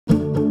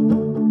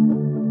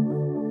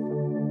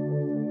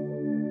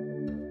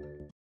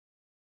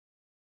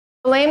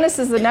Lameness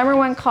is the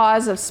 #1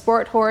 cause of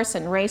sport horse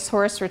and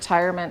racehorse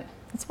retirement.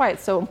 That's why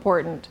it's so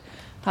important.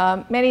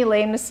 Many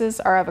lamenesses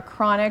are of a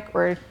chronic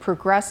or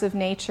progressive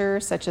nature,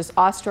 such as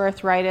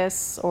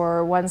osteoarthritis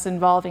or ones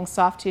involving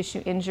soft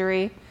tissue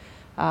injury.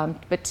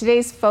 But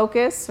today's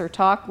focus or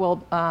talk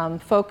will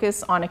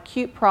focus on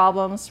acute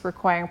problems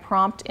requiring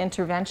prompt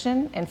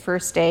intervention and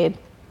first aid.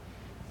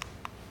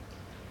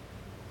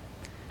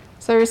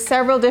 So there's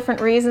several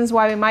different reasons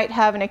why we might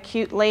have an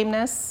acute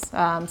lameness.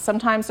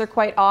 Sometimes they're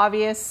quite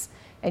obvious,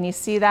 and you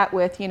see that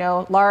with,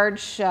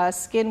 large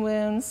skin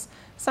wounds.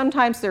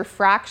 Sometimes they're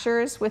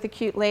fractures with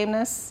acute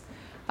lameness.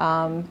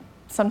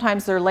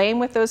 Sometimes they're lame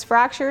with those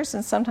fractures,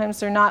 and sometimes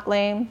they're not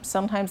lame.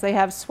 Sometimes they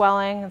have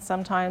swelling, and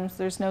sometimes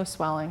there's no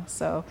swelling.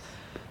 So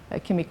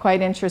it can be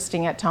quite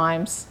interesting at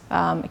times.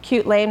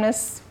 Acute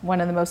lameness,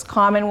 one of the most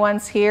common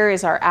ones here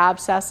is our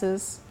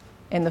abscesses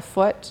in the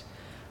foot.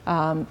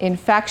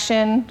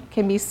 Infection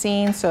can be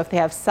seen, so if they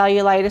have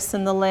cellulitis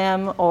in the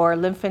limb or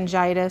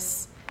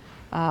lymphangitis,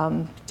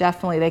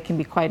 definitely they can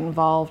be quite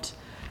involved.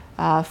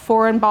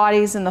 Foreign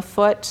bodies in the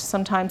foot,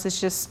 sometimes it's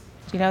just,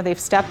 they've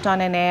stepped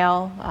on a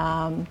nail,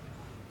 and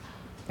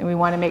we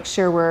want to make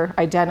sure we're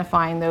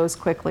identifying those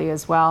quickly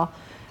as well.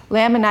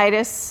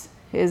 Laminitis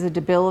is a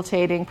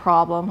debilitating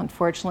problem.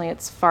 Unfortunately,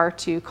 it's far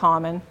too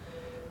common.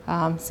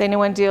 Does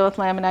anyone deal with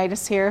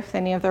laminitis here with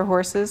any of their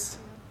horses?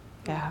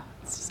 Yeah,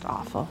 it's just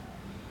awful.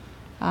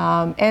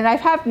 And I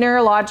have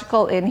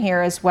neurological in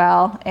here as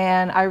well,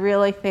 and I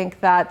really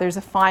think that there's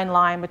a fine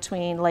line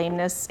between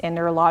lameness and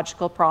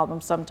neurological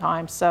problems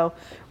sometimes. So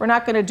we're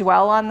not going to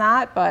dwell on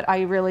that, but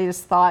I really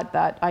just thought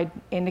that I'd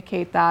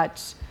indicate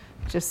that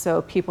just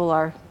so people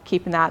are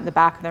keeping that in the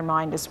back of their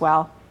mind as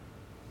well.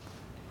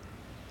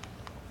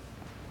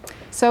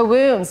 So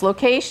wounds,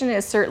 location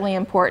is certainly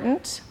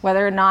important.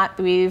 Whether or not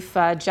we've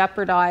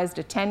jeopardized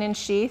a tendon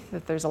sheath,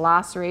 if there's a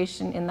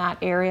laceration in that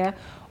area,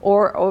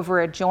 or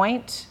over a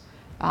joint.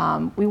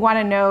 We want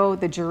to know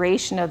the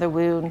duration of the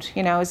wound.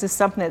 Is this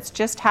something that's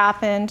just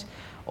happened,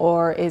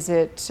 or is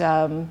it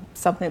something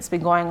that's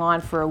been going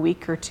on for a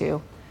week or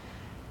two?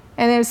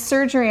 And then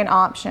surgery an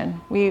option.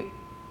 We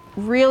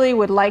really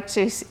would like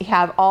to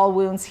have all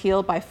wounds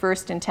healed by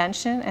first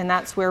intention, and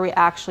that's where we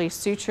actually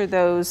suture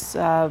those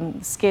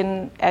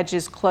skin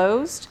edges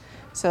closed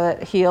so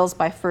that it heals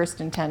by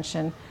first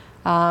intention.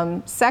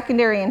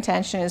 Secondary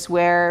intention is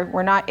where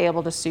we're not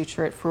able to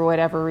suture it for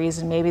whatever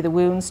reason. Maybe the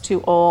wound's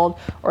too old,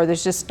 or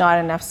there's just not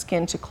enough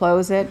skin to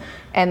close it.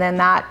 And then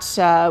that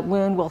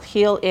wound will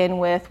heal in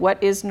with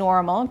what is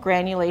normal,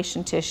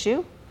 granulation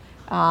tissue.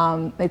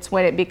 It's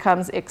when it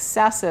becomes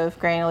excessive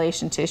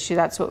granulation tissue,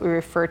 that's what we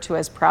refer to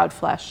as proud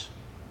flesh.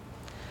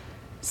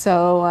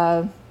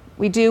 So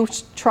we do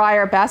try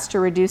our best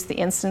to reduce the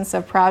incidence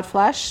of proud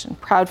flesh. And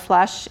proud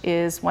flesh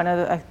is one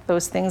of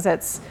those things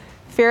that's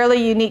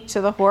fairly unique to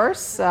the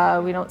horse.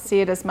 We don't see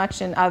it as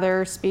much in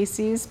other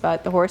species,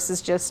 but the horse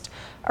is just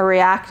a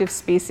reactive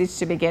species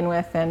to begin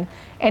with. And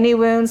any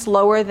wounds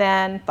lower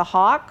than the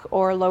hock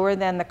or lower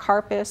than the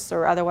carpus,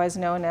 or otherwise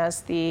known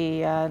as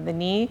the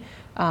knee,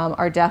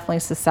 are definitely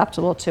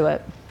susceptible to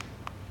it.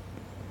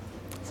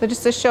 So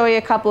just to show you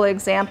a couple of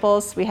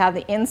examples, we have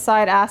the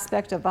inside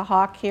aspect of the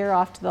hock here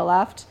off to the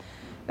left.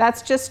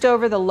 That's just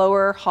over the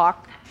lower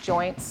hock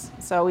joints.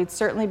 So we'd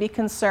certainly be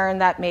concerned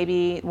that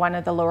maybe one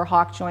of the lower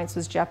hock joints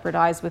was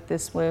jeopardized with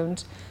this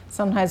wound.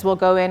 Sometimes we'll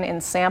go in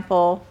and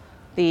sample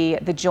the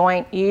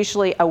joint,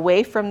 usually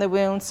away from the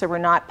wound, so we're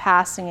not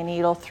passing a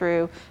needle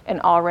through an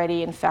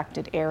already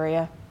infected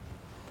area.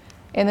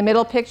 In the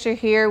middle picture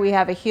here, we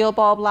have a heel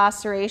bulb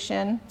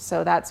laceration,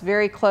 so that's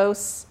very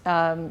close,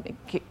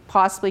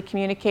 possibly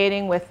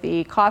communicating with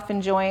the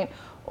coffin joint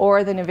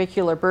or the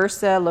navicular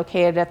bursa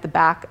located at the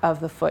back of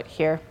the foot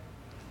here.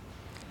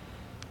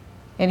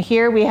 And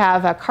here we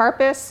have a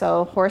carpus,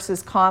 so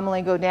horses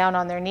commonly go down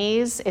on their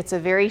knees. It's a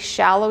very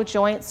shallow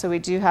joint, so we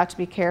do have to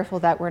be careful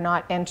that we're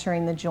not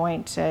entering the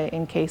joint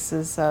in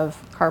cases of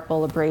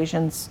carpal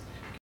abrasions.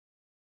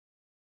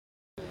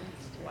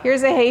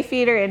 Here's a hay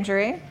feeder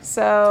injury.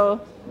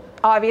 So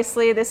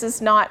obviously this is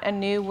not a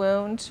new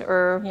wound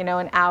or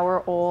an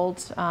hour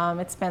old.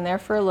 It's been there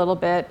for a little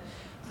bit,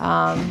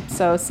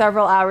 so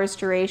several hours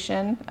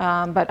duration,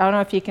 but I don't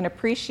know if you can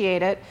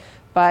appreciate it,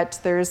 but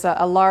there's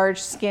a large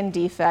skin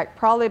defect,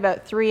 probably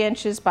about 3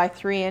 inches by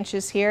 3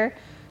 inches here.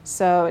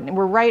 So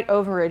we're right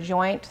over a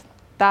joint.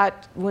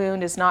 That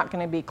wound is not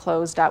going to be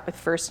closed up with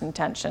first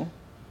intention.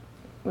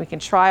 We can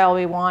try all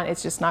we want,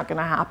 it's just not going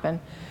to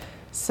happen.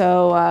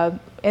 So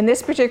in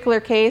this particular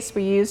case,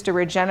 we used a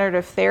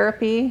regenerative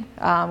therapy.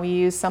 We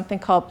used something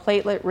called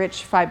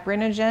platelet-rich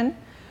fibrinogen.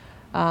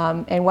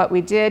 And what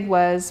we did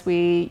was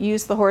we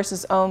used the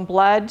horse's own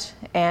blood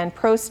and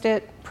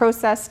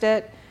processed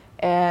it.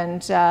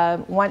 And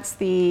once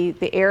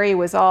the area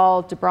was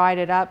all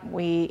debrided up,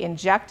 we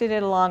injected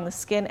it along the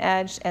skin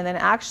edge and then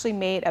actually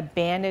made a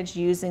bandage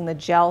using the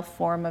gel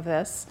form of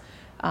this,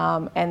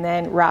 and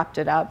then wrapped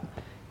it up.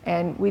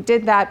 And we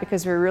did that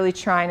because we were really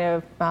trying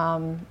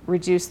to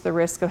reduce the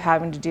risk of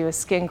having to do a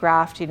skin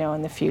graft,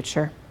 in the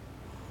future.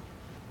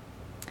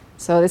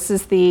 So this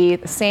is the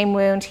same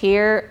wound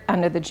here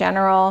under the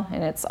general,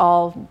 and it's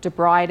all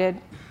debrided,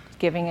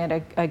 giving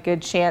it a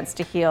good chance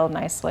to heal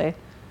nicely.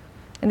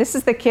 And this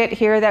is the kit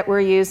here that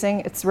we're using.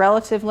 It's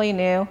relatively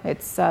new.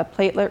 It's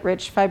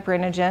platelet-rich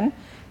fibrinogen.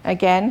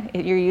 Again,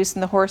 you're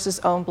using the horse's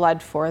own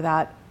blood for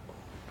that.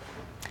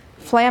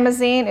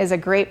 Flamazine is a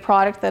great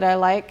product that I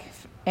like.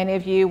 If any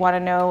of you want to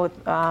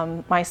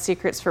know my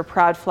secrets for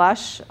proud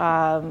flush,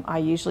 I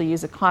usually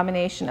use a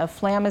combination of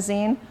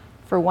Flamazine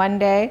for one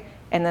day,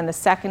 and then the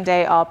second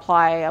day I'll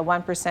apply a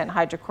 1%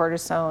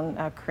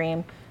 hydrocortisone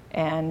cream,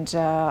 and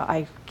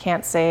I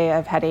can't say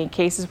I've had any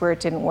cases where it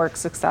didn't work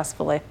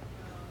successfully.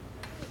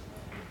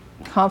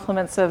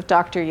 Compliments of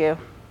Dr. Yu.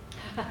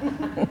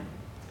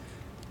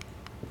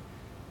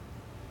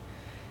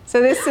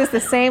 So this is the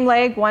same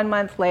leg 1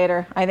 month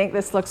later. I think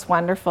this looks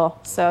wonderful.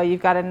 So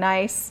you've got a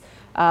nice,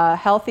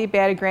 healthy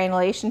bed of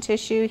granulation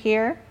tissue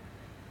here.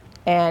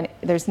 And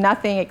there's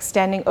nothing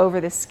extending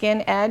over the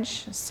skin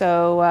edge,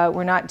 so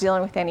we're not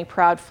dealing with any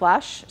proud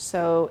flush.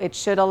 So it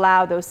should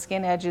allow those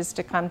skin edges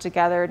to come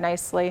together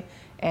nicely,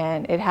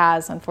 and it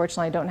has.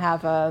 Unfortunately, I don't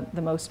have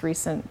the most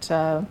recent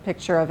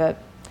picture of it.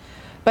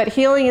 But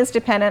healing is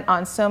dependent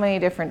on so many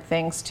different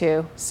things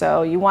too.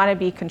 So you want to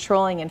be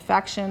controlling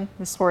infection.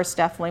 This horse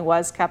definitely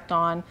was kept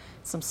on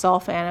some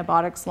sulfa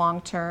antibiotics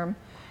long term.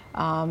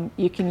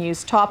 You can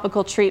use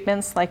topical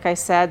treatments. Like I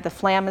said, the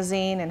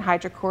Flamazine and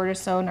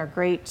hydrocortisone are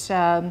great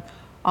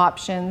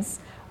options.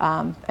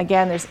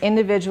 Again, there's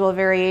individual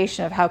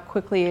variation of how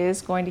quickly it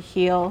is going to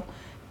heal.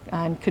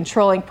 And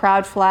controlling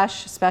proud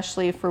flush,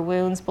 especially for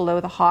wounds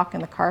below the hock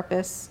and the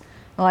carpus.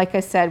 And like I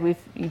said, we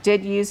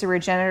did use a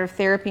regenerative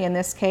therapy in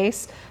this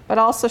case, but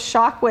also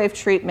shockwave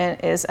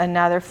treatment is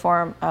another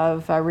form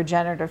of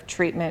regenerative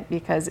treatment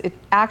because it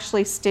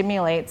actually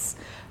stimulates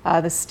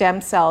the stem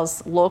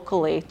cells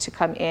locally to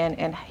come in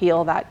and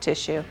heal that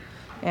tissue.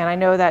 And I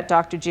know that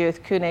Dr.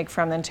 Judith Koenig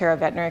from the Ontario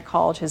Veterinary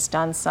College has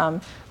done some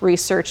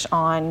research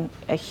on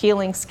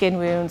healing skin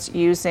wounds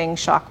using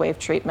shockwave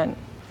treatment.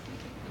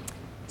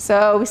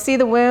 So we see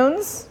the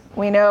wounds.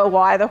 We know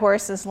why the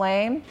horse is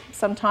lame.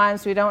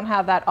 Sometimes we don't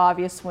have that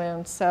obvious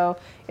wound. So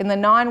in the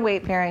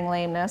non-weight-bearing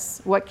lameness,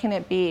 what can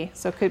it be?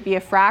 So it could be a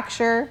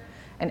fracture,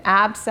 an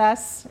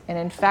abscess, an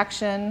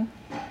infection,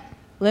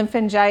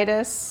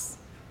 lymphangitis.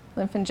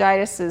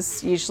 Lymphangitis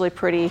is usually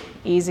pretty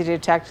easy to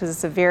detect because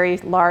it's a very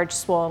large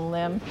swollen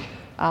limb.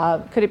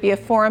 Could it be a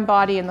foreign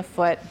body in the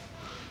foot?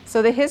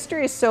 So the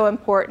history is so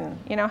important.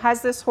 You know,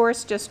 has this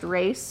horse just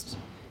raced?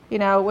 You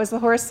know, was the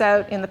horse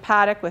out in the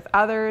paddock with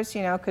others?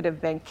 You know, could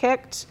have been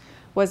kicked.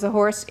 Was the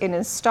horse in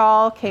his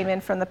stall, came in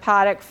from the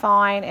paddock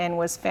fine and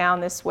was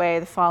found this way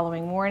the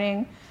following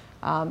morning?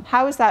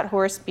 How is that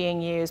horse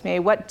being used? Maybe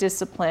what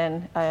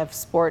discipline of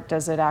sport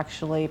does it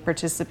actually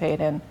participate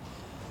in?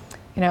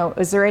 You know,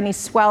 is there any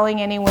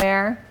swelling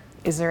anywhere?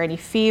 Is there any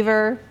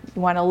fever?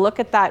 You want to look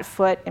at that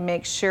foot and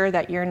make sure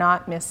that you're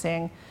not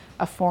missing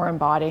a foreign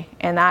body.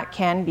 And that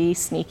can be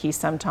sneaky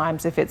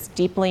sometimes if it's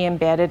deeply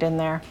embedded in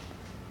there.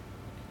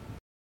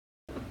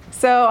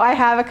 So I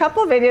have a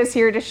couple of videos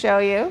here to show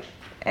you.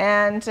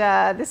 And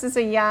this is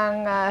a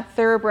young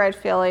thoroughbred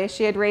filly.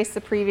 She had raced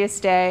the previous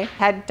day,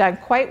 had done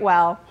quite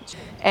well.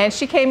 And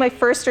she came like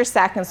first or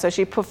second, so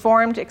she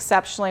performed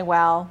exceptionally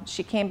well.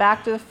 She came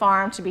back to the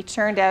farm to be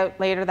turned out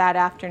later that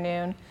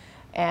afternoon.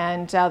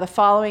 And the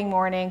following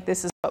morning,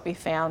 this is what we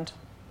found.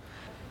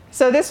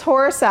 So this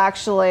horse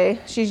actually,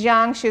 she's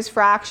young, she was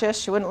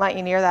fractious, she wouldn't let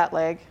you near that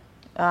leg.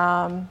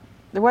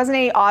 There wasn't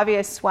any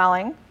obvious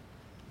swelling.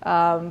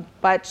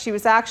 But she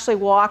was actually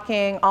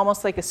walking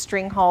almost like a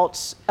string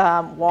halt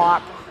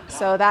walk.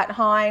 So that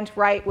hind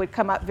right would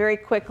come up very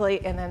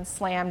quickly and then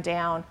slam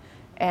down.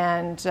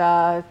 And,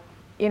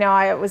 you know,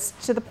 I was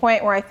to the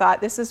point where I thought,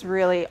 this is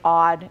really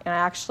odd. And I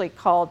actually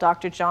called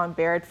Dr. John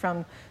Baird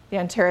from the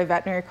Ontario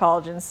Veterinary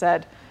College and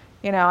said,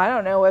 you know, I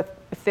don't know if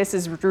this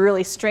is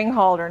really string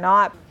halt or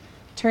not.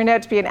 Turned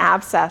out to be an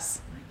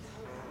abscess.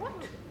 What?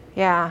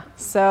 Yeah,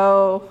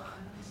 so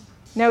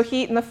no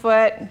heat in the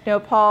foot, no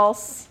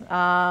pulse,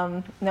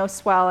 no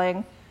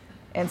swelling.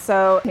 And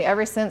so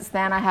ever since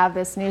then, I have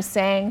this new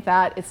saying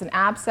that it's an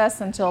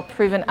abscess until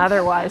proven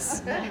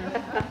otherwise.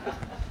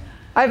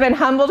 I've been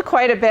humbled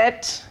quite a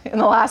bit in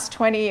the last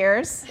 20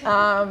 years.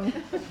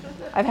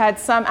 I've had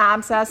some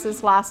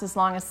abscesses last as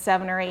long as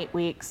 7 or 8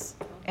 weeks,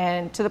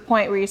 and to the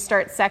point where you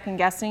start second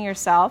guessing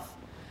yourself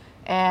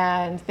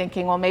and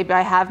thinking, well, maybe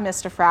I have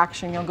missed a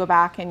fracture, and you'll go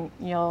back and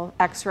you'll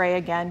x-ray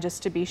again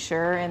just to be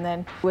sure. And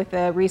then with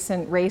the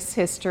recent race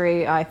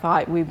history, I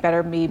thought we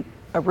better be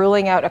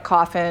ruling out a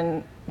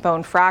coffin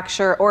bone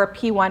fracture or a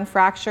P1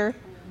 fracture.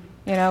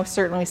 You know,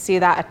 certainly we see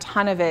that, a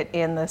ton of it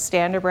in the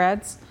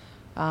standardbreds.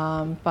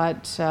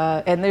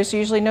 And there's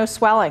usually no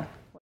swelling.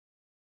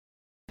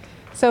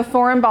 So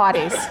foreign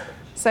bodies.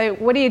 So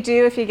what do you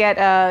do if you get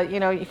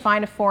you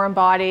find a foreign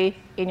body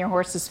in your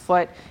horse's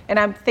foot? And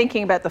I'm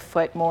thinking about the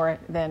foot more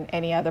than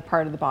any other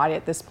part of the body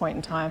at this point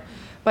in time.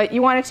 But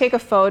you want to take a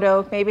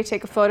photo, maybe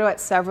take a photo at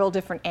several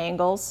different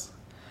angles.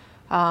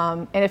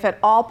 And if at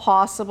all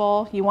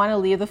possible, you want to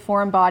leave the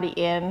foreign body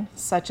in,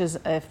 such as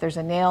if there's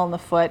a nail in the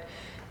foot,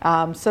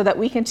 so that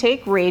we can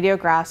take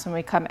radiographs when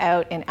we come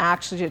out and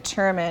actually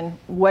determine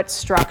what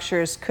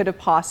structures could have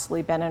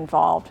possibly been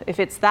involved. If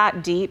it's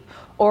that deep,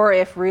 or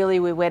if really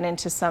we went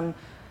into some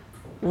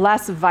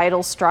less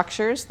vital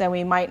structures, then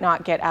we might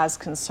not get as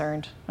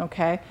concerned,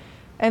 okay?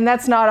 And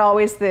that's not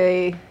always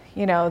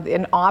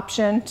an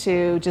option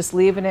to just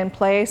leave it in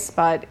place,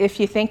 but if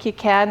you think you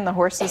can, the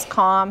horse is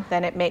calm,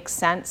 then it makes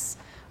sense,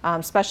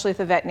 especially if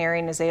the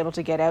veterinarian is able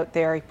to get out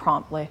there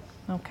promptly,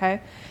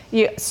 okay?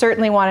 You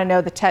certainly want to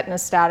know the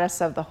tetanus status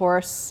of the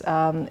horse.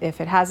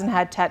 If it hasn't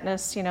had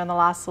tetanus, in the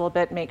last little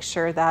bit, make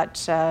sure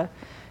that,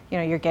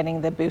 you're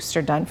getting the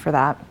booster done for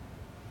that.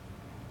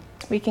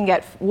 We can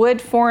get wood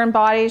foreign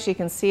bodies. You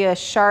can see a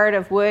shard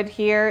of wood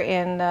here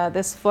in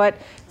this foot.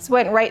 This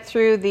went right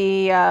through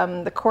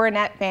the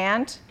coronet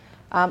band.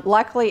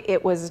 Luckily,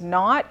 it was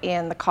not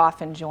in the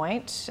coffin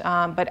joint,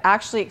 but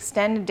actually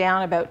extended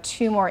down about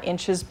 2 more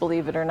inches,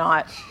 believe it or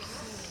not.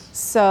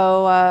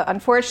 So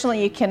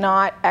unfortunately, you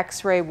cannot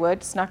x-ray wood.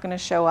 It's not going to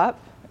show up.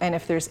 And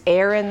if there's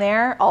air in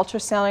there,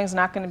 ultrasounding is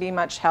not going to be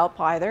much help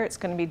either. It's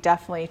going to be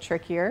definitely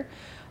trickier.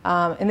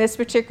 In this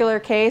particular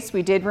case,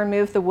 we did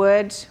remove the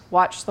wood,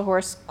 watched the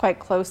horse quite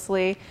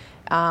closely.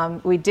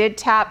 We did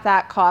tap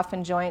that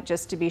coffin joint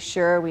just to be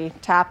sure. We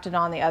tapped it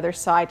on the other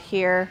side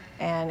here,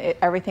 and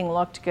everything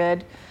looked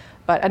good.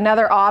 But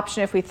another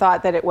option, if we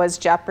thought that it was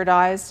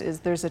jeopardized, is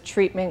there's a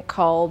treatment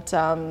called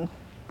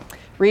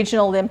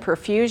regional limb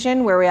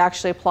perfusion, where we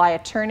actually apply a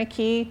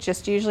tourniquet,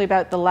 just usually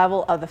about the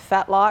level of the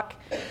fetlock.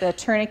 The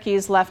tourniquet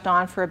is left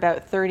on for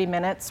about 30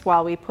 minutes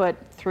while we put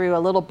through a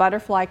little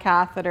butterfly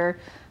catheter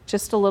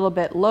just a little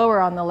bit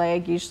lower on the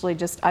leg, usually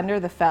just under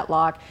the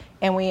fetlock,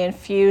 and we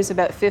infuse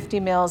about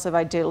 50 mils of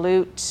a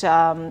dilute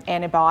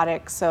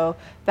antibiotic. So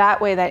that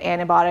way that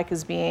antibiotic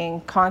is being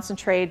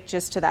concentrated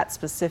just to that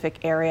specific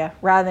area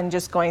rather than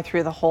just going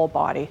through the whole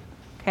body.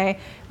 Okay,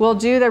 we'll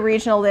do the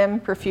regional limb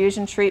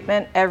perfusion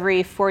treatment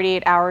every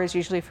 48 hours,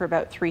 usually for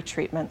about 3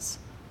 treatments.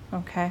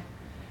 Okay,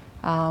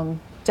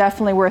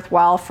 definitely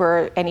worthwhile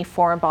for any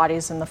foreign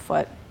bodies in the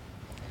foot.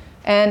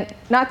 And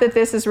not that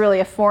this is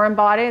really a foreign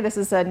body. This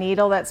is a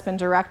needle that's been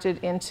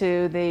directed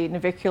into the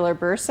navicular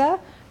bursa.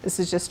 This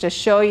is just to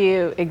show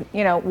you,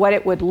 what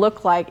it would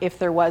look like if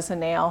there was a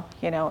nail,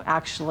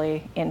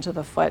 actually into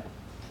the foot.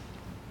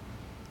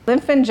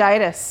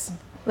 Lymphangitis.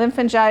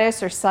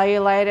 Lymphangitis or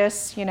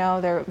cellulitis,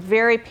 they're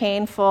very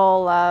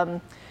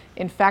painful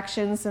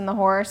infections in the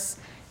horse.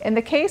 In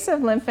the case of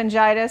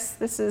lymphangitis,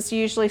 this is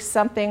usually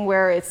something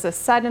where it's a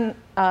sudden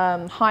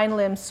hind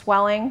limb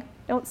swelling.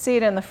 Don't see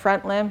it in the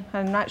front limb.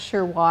 I'm not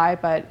sure why,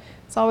 but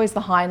it's always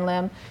the hind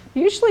limb.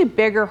 Usually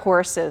bigger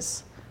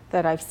horses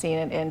that I've seen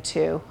it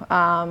into.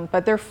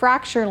 But they're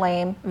fracture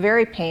lame,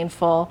 very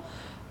painful.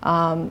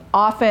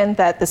 Often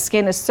that the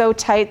skin is so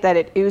tight that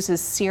it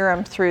oozes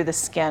serum through the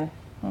skin,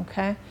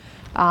 okay?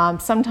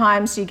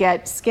 Sometimes you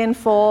get skin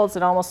folds.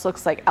 It almost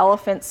looks like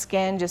elephant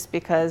skin just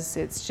because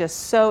it's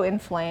just so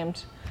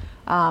inflamed.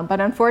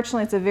 But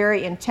unfortunately, it's a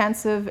very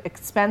intensive,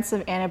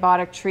 expensive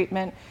antibiotic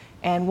treatment.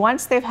 And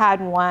once they've had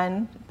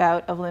one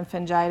bout of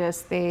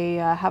lymphangitis, they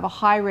have a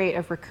high rate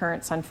of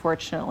recurrence,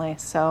 unfortunately.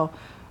 So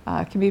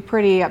it can be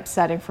pretty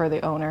upsetting for the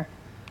owner.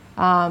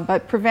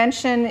 But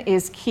prevention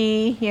is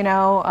key.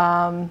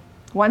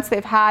 Once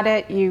they've had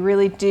it, you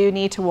really do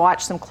need to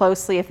watch them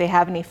closely if they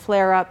have any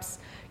flare-ups.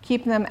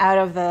 Keep them out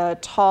of the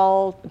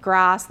tall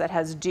grass that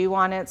has dew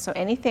on it. So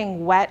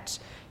anything wet,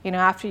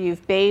 after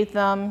you've bathed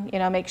them,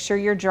 make sure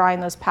you're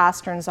drying those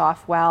pasterns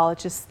off well.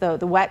 It's just the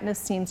wetness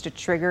seems to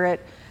trigger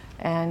it.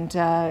 And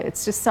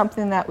it's just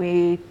something that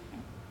we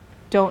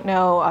don't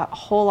know a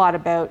whole lot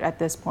about at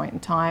this point in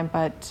time,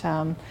 but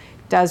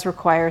does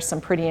require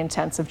some pretty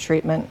intensive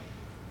treatment.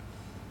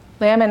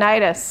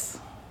 Laminitis.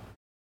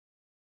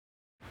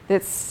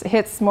 This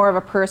hits more of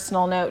a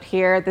personal note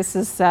here. This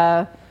is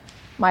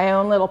my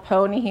own little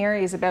pony here.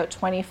 He's about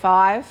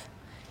 25.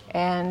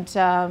 And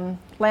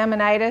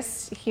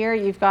laminitis here,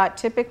 you've got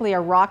typically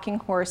a rocking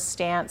horse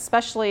stance,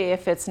 especially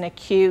if it's an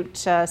acute,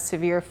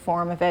 severe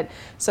form of it.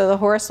 So the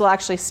horse will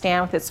actually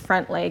stand with its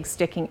front legs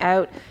sticking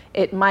out.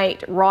 It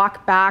might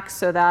rock back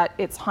so that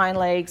its hind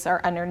legs are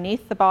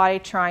underneath the body,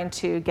 trying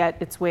to get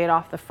its weight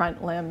off the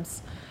front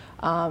limbs.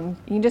 You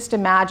can just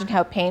imagine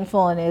how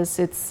painful it is.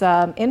 It's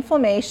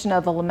inflammation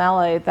of the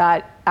lamellae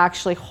that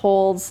actually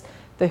holds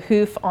the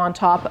hoof on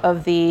top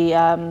of the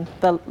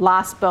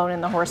last bone in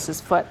the horse's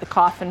foot, the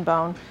coffin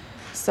bone.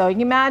 So you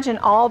imagine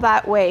all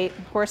that weight,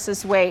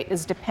 horse's weight,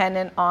 is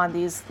dependent on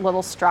these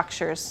little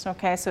structures,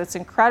 okay? So it's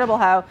incredible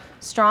how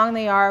strong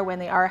they are when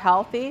they are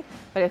healthy,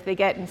 but if they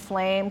get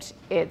inflamed,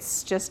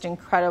 it's just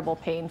incredible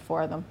pain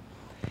for them.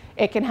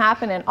 It can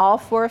happen in all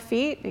 4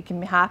 feet. It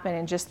can happen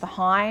in just the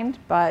hind,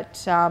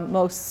 but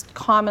most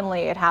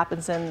commonly it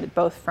happens in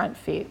both front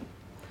feet.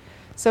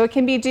 So it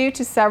can be due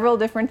to several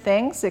different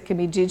things. It can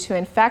be due to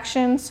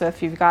infection. So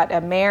if you've got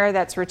a mare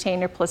that's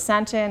retained her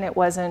placenta and it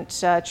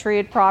wasn't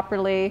treated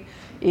properly,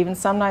 even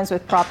sometimes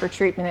with proper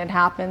treatment it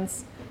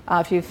happens.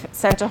 If you've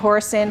sent a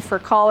horse in for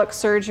colic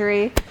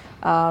surgery,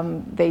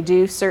 they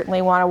do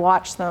certainly want to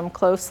watch them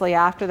closely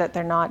after that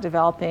they're not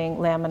developing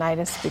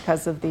laminitis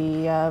because of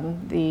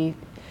any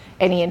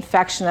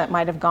infection that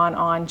might have gone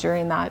on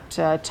during that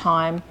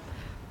time.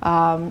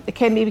 It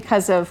can be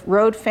because of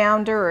road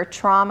founder or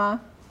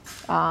trauma,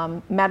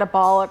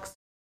 metabolics.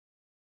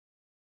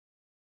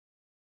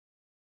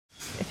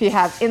 If you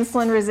have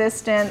insulin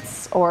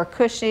resistance or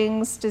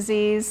Cushing's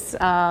disease,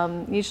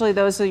 usually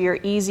those are your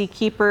easy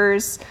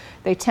keepers.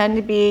 They tend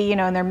to be,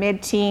 in their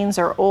mid-teens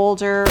or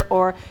older,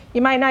 or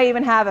you might not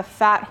even have a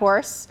fat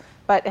horse,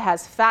 but it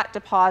has fat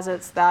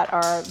deposits that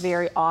are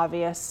very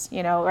obvious,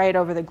 right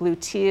over the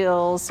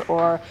gluteals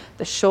or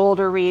the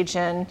shoulder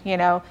region.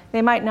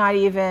 They might not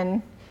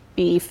even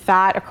be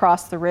fat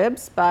across the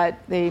ribs, but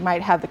they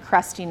might have the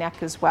crusty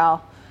neck as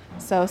well.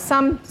 So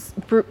some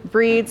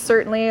breeds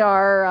certainly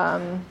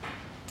are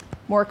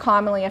more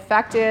commonly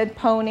affected.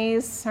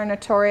 Ponies are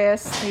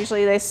notorious.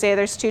 Usually they say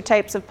there's two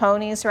types of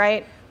ponies,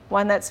 right?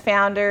 One that's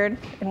foundered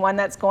and one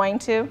that's going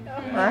to,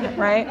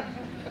 right?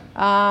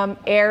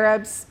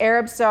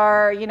 Arabs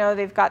are,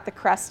 they've got the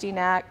crusty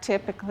neck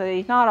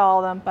typically, not all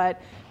of them,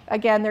 but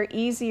again, they're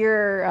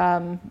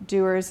easier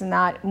doers than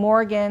that.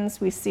 Morgans,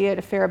 we see it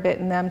a fair bit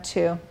in them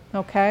too,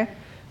 okay?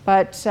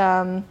 But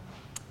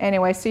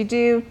anyway, so you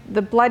do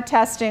the blood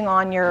testing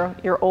on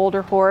your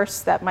older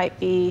horse that might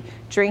be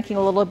drinking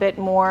a little bit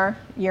more,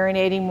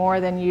 urinating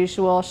more than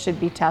usual, should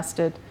be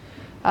tested.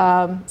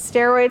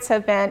 Steroids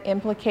have been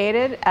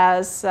implicated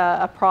as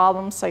a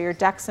problem, so your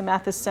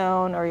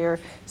dexamethasone or your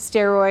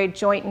steroid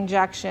joint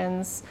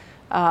injections.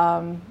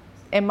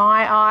 In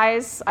my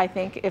eyes, I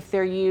think if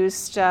they're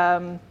used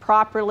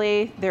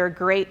properly, they're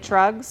great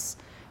drugs.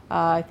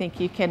 I think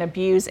you can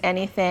abuse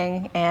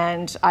anything,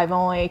 and I've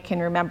only can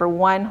remember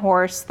one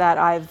horse that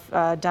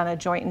I've done a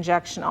joint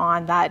injection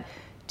on that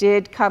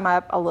did come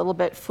up a little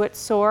bit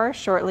footsore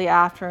shortly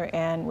after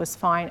and was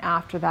fine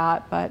after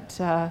that,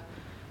 but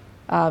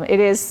it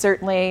is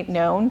certainly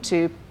known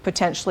to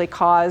potentially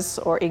cause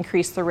or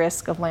increase the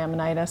risk of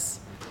laminitis.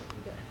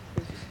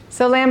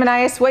 So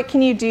laminitis, what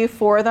can you do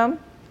for them?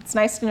 It's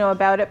nice to know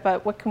about it,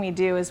 but what can we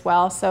do as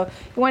well? So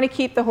you want to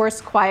keep the horse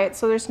quiet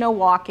so there's no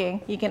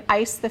walking. You can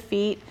ice the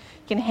feet.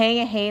 You can hang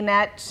a hay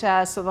net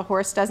so the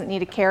horse doesn't need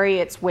to carry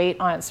its weight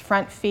on its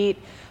front feet.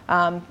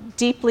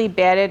 Deeply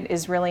bedded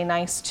is really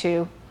nice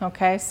too.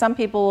 Okay, some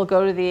people will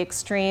go to the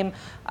extreme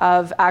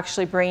of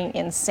actually bringing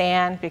in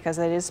sand because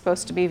it is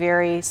supposed to be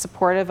very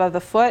supportive of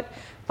the foot,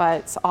 but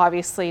it's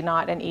obviously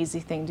not an easy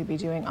thing to be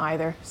doing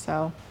either.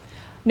 So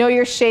know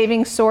your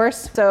shaving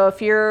source. So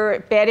if you're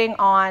bedding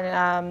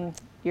on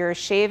your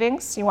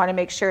shavings, you want to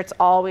make sure it's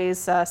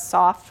always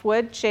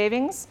softwood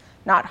shavings,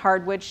 not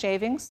hardwood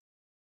shavings.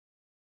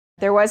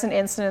 There was an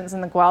incident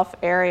in the Guelph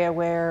area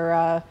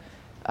where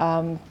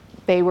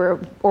they were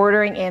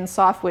ordering in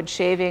softwood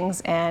shavings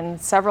and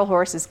several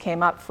horses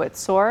came up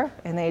footsore,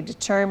 and they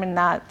determined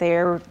that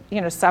they're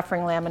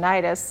suffering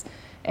laminitis.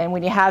 And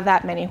when you have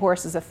that many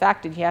horses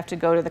affected, you have to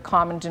go to the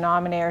common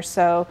denominator.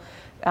 So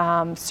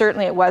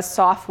certainly it was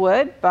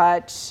softwood,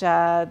 but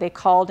they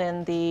called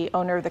in the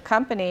owner of the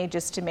company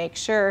just to make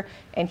sure,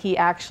 and he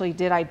actually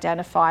did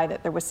identify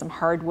that there was some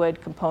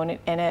hardwood component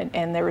in it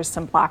and there was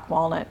some black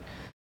walnut.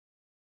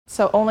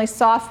 So only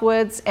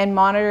softwoods, and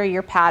monitor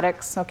your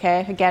paddocks,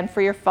 okay? Again,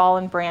 for your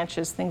fallen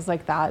branches, things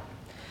like that.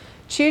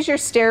 Choose your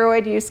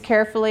steroid use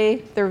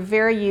carefully. They're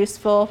very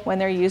useful when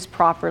they're used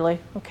properly,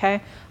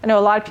 okay? I know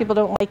a lot of people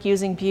don't like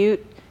using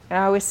bute, and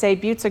I always say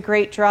bute's a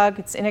great drug.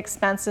 It's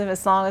inexpensive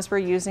as long as we're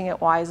using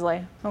it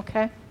wisely,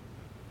 okay?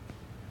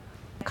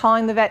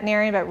 Calling the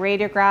veterinarian about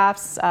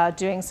radiographs,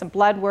 doing some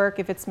blood work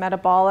if it's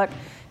metabolic,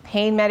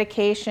 pain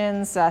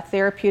medications,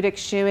 therapeutic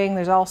shoeing.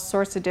 There's all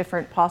sorts of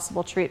different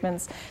possible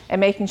treatments,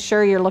 and making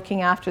sure you're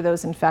looking after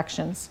those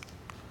infections.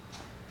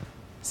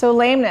 So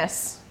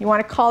lameness, you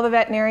want to call the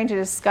veterinarian to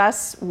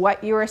discuss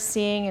what you are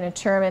seeing and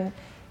determine,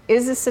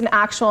 is this an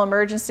actual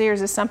emergency or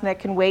is this something that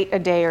can wait a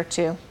day or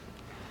two?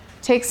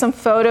 Take some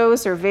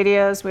photos or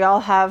videos. We all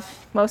have,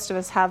 most of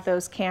us have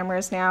those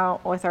cameras now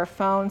with our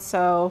phones,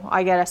 so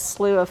I get a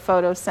slew of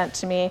photos sent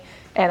to me,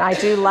 and I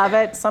do love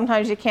it.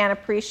 Sometimes you can't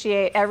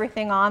appreciate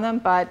everything on them,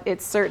 but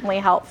it's certainly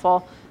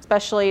helpful,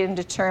 especially in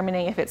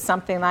determining if it's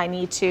something that I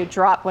need to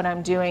drop what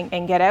I'm doing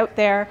and get out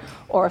there,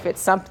 or if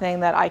it's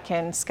something that I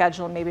can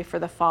schedule maybe for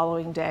the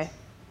following day.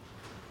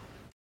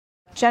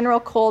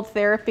 General cold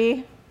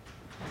therapy.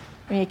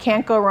 I mean, you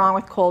can't go wrong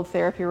with cold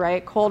therapy,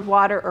 right? Cold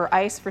water or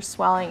ice for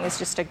swelling is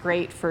just a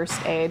great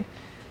first aid.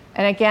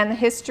 And again, the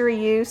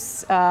history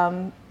use,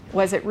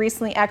 was it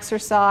recently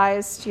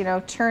exercised,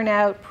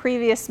 turnout,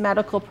 previous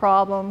medical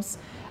problems.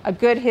 A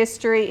good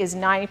history is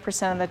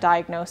 90% of the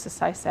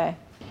diagnosis, I say,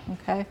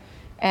 okay?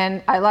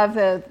 And I love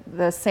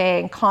the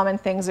saying, common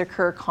things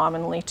occur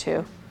commonly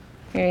too.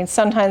 I mean,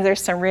 sometimes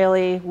there's some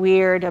really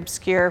weird,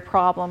 obscure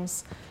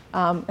problems.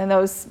 And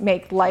those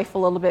make life a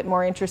little bit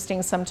more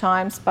interesting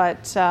sometimes,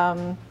 but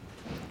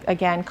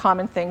again,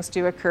 common things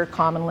do occur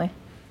commonly.